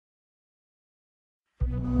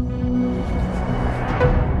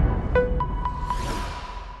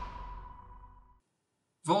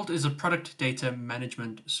Vault is a product data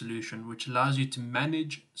management solution which allows you to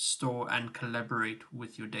manage, store, and collaborate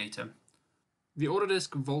with your data. The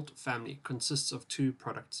Autodesk Vault family consists of two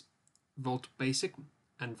products, Vault Basic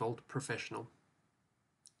and Vault Professional.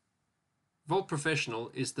 Vault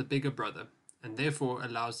Professional is the bigger brother and therefore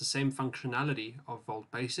allows the same functionality of Vault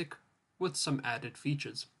Basic with some added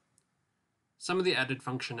features. Some of the added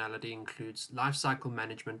functionality includes lifecycle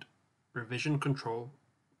management, revision control,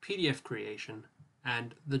 PDF creation,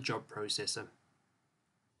 and the job processor.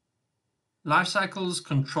 Lifecycles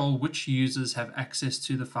control which users have access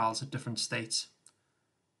to the files at different states.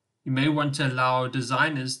 You may want to allow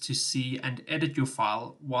designers to see and edit your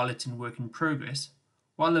file while it's in work in progress,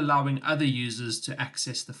 while allowing other users to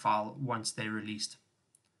access the file once they're released.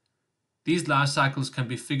 These lifecycles can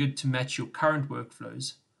be figured to match your current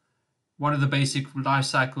workflows. One of the basic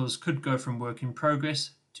lifecycles could go from work in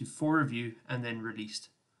progress to for review and then released.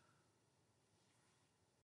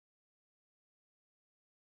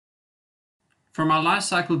 From our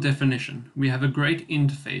lifecycle definition, we have a great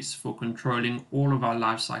interface for controlling all of our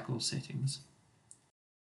lifecycle settings.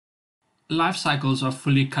 Lifecycles are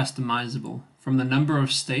fully customizable, from the number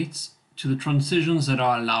of states to the transitions that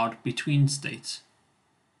are allowed between states.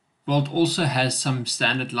 Vault also has some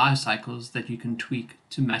standard lifecycles that you can tweak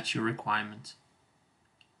to match your requirements.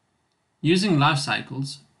 Using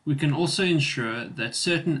lifecycles, we can also ensure that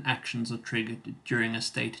certain actions are triggered during a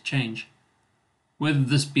state change, whether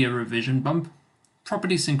this be a revision bump,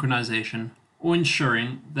 property synchronization, or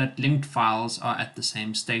ensuring that linked files are at the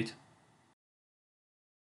same state.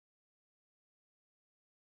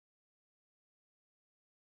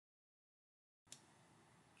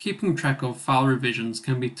 Keeping track of file revisions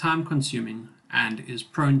can be time-consuming and is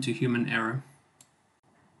prone to human error.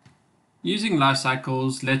 Using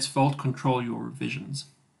lifecycles lets Vault control your revisions.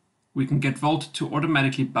 We can get Vault to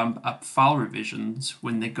automatically bump up file revisions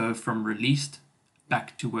when they go from released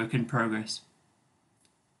back to work in progress.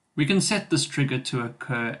 We can set this trigger to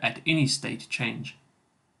occur at any state change.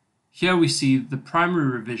 Here we see the primary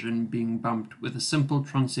revision being bumped with a simple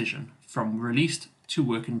transition from released to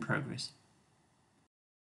work in progress.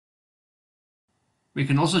 We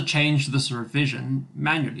can also change this revision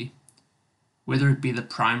manually, whether it be the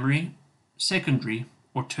primary, secondary,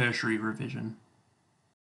 or tertiary revision.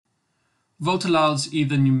 Vault allows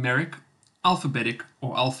either numeric, alphabetic,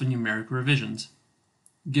 or alphanumeric revisions,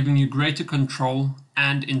 giving you greater control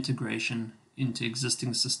and integration into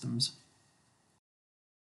existing systems.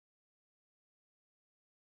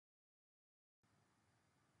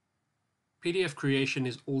 PDF creation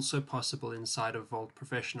is also possible inside of Vault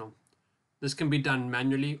Professional. This can be done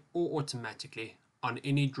manually or automatically on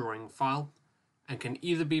any drawing file and can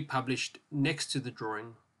either be published next to the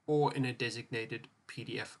drawing or in a designated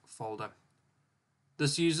PDF folder.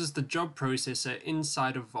 This uses the job processor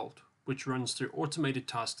inside of Vault, which runs through automated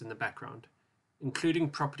tasks in the background, including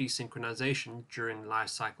property synchronization during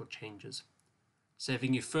lifecycle changes,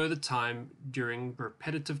 saving you further time during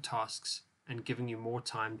repetitive tasks and giving you more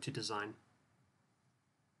time to design.